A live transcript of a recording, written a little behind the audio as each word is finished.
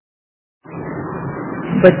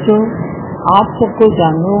बच्चों, आप सबको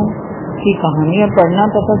जानो कि कहानियाँ पढ़ना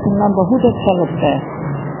तथा सुनना बहुत अच्छा लगता है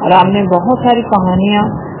और आपने बहुत सारी कहानियाँ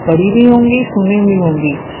पढ़ी भी होंगी, सुनी भी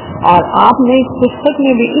होंगी। और आपने इस पुस्तक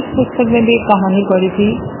में भी एक कहानी पढ़ी थी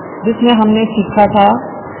जिसमें हमने सीखा था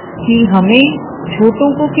कि हमें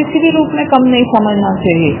छोटों को किसी भी रूप में कम नहीं समझना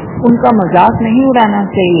चाहिए, उनका मजाक नहीं उड़ाना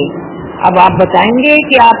चाहिए। अब आप बताएंगे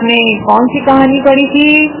कि आपने कौन सी कहानी पढ़ी थी?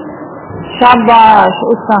 शाबाश!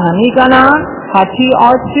 उस कहानी का नाम हाथी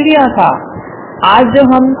और चिड़िया था। आज जो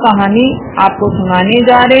हम कहानी आपको सुनाने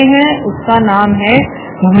जा रहे हैं उसका नाम है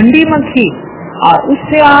घमंडी मक्खी। और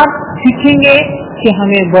उससे आप सीखेंगे कि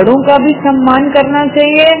हमें बड़ों का भी सम्मान करना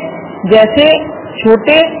चाहिए। जैसे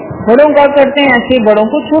छोटे बड़ों का करते हैं ऐसे बड़ों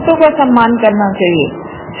को छोटों का सम्मान करना चाहिए।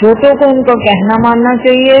 छोटों को उनको कहना मानना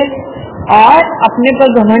चाहिए और अपने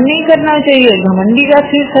पर घमंड नहीं करना चाहिए। घमंडी का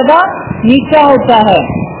सिर सदा नीचा होता है।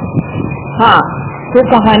 हाँ, तो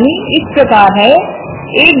कहानी इस प्रकार है।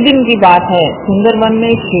 एक दिन की बात है, सुंदरवन में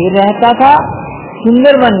एक शेर रहता था।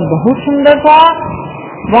 सुंदरवन बहुत सुंदर था।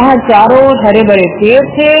 वहाँ चारों ओर हरे भरे पेड़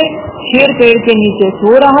थे। शेर पेड़ के नीचे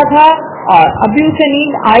सो रहा था और अभी उसे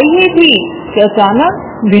नींद आई ही थी कि अचानक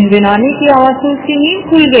भिनभिनाने की आवाज से उसकी नींद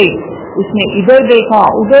खुल गई। उसने इधर देखा,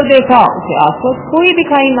 उधर देखा, उसे आसपास कोई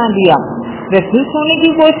दिखाई ना दिया। वह फिर सोने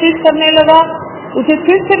की कोशिश करने लगा। उसे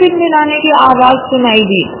फिर से भिनभिनाने की आवाज सुनाई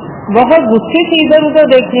दी। वह गुस्से से इधर उधर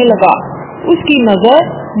देखने लगा। उसकी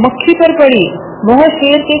नजर मक्खी पर पड़ी। वह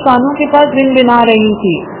शेर के कानों के पास भिनभिना रही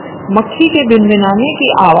थी। मक्खी के भिनभिनाने की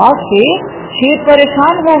आवाज से शेर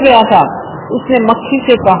परेशान हो गया था। उसने मक्खी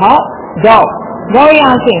से कहा, जाओ जाओ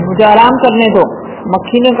यहाँ से, मुझे आराम करने दो।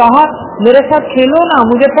 मक्खी ने कहा, मेरे साथ खेलो ना,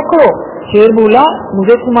 मुझे पकड़ो। शेर बोला,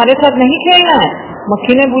 मुझे तुम्हारे साथ नहीं खेलना है।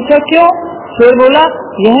 मक्खी ने पूछा, क्यों? शेर बोला,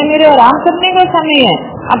 यह मेरे आराम करने का समय है,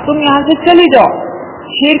 अब तुम यहाँ से चली जाओ।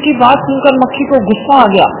 शेर की बात सुनकर मक्खी को गुस्सा आ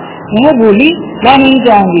गया। वह बोली, मैं नहीं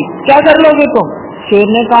जाऊंगी। क्या कर लोगे तुम? शेर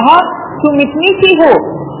ने कहा, तुम इतनी सी हो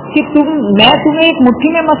कि मैं तुम्हें एक मुट्ठी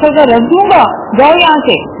में मसलकर रख दूंगा, जाओ यहाँ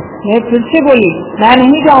से। मैं फिर से बोली, मैं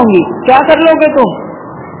नहीं जाऊंगी। क्या कर लोगे तुम?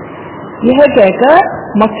 यह कहकर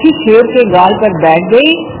मक्खी शेर के गाल पर बैठ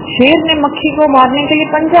गई। शेर ने मक्खी को मारने के लिए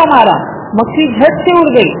पंजा मारा। मक्खी झट से उड़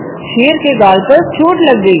गई। शेर के गाल पर चोट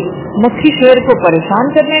लग गई। मक्खी शेर को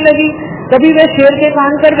परेशान करने लगी। कभी वह शेर के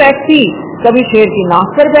कान पर बैठती, कभी शेर की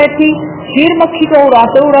नाक पर बैठती। शेर मक्खी को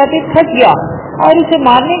उड़ाते उड़ाते थक गया और उसे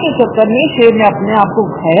मारने के चक्कर में शेर ने अपने आप को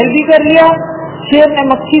घायल भी कर लिया। शेर ने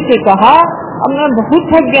मक्खी से कहा, अब मैं बहुत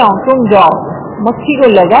थक गया हूँ, तुम जाओ। मक्खी को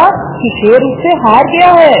लगा कि शेर उससे हार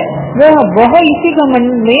गया है। वह इसी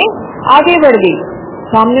घमंड में आगे बढ़ गई।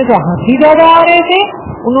 सामने से हाथी ज्यादा आ रहे थे।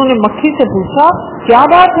 उन्होंने मक्खी से पूछा, क्या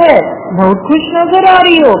बात है, बहुत खुश नजर आ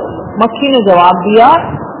रही हो? मक्खी ने जवाब दिया,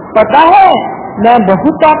 पता है मैं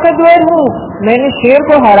बहुत ताकतवर हूँ, मैंने शेर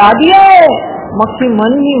को हरा दिया है। मक्खी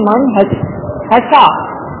मन ही मन हंसा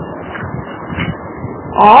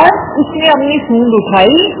और उसने अपनी सूंड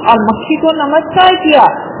उठाई और मक्खी को नमस्कार किया।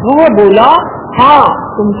 वह बोला, हाँ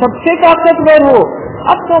तुम सबसे ताकतवर हो।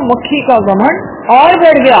 अब तो मक्खी का घमंड और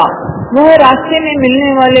बढ़ गया। वह रास्ते में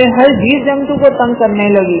मिलने वाले हर जीव जंतु को तंग करने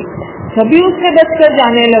लगी। सभी उससे बचकर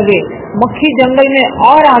जाने लगे। मक्खी जंगल में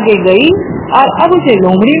और आगे गई और अब उसे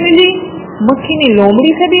लोमड़ी मिली। मक्खी ने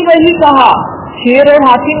लोमड़ी से भी वही कहा, शेर और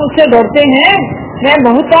हाथी मुझसे डरते हैं, मैं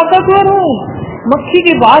बहुत ताकतवर हूँ। मक्खी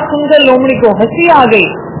की बात सुनकर लोमड़ी को हंसी आ गई।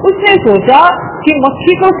 उसने सोचा कि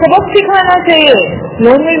मक्खी को सबक सिखाना चाहिए।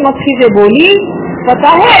 लोमड़ी मक्खी से बोली,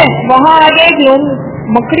 पता है वहाँ आगे एक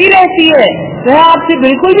मकड़ी रहती है, वह आपसे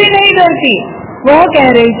बिल्कुल भी नहीं डरती। वह कह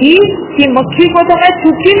रही थी कि मक्खी को तो मैं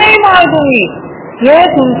छुट्टी नहीं मार दूंगी। यह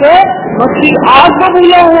सुनकर मक्खी आग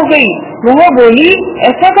बबूला हो गई। वह बोली,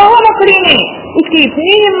 ऐसा कहा मकड़ी ने, उसकी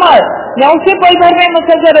इतनी हिम्मत, मैं उसे पल भर में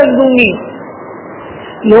मसल कर रख दूंगी।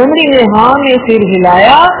 लोमड़ी ने हाँ में सिर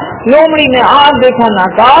हिलाया। लोमड़ी ने आग देखा ना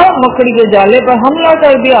कहा, मकड़ी के जाले पर हमला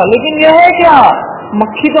कर दिया। लेकिन यह है क्या,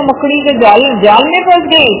 मक्खी तो मकड़ी के जाल में फंस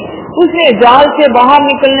गई। उसने जाल से बाहर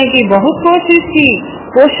निकलने की बहुत कोशिश की।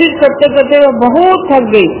 कोशिश करते करते वह बहुत थक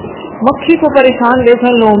गई। मक्खी को परेशान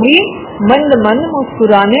देखकर लोमड़ी मंद मंद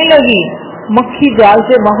मुस्कुराने लगी। मक्खी जाल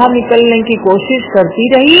से बाहर निकलने की कोशिश करती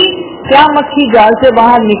रही। क्या मक्खी जाल से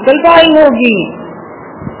बाहर निकल पाई होगी?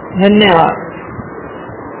 धन्यवाद।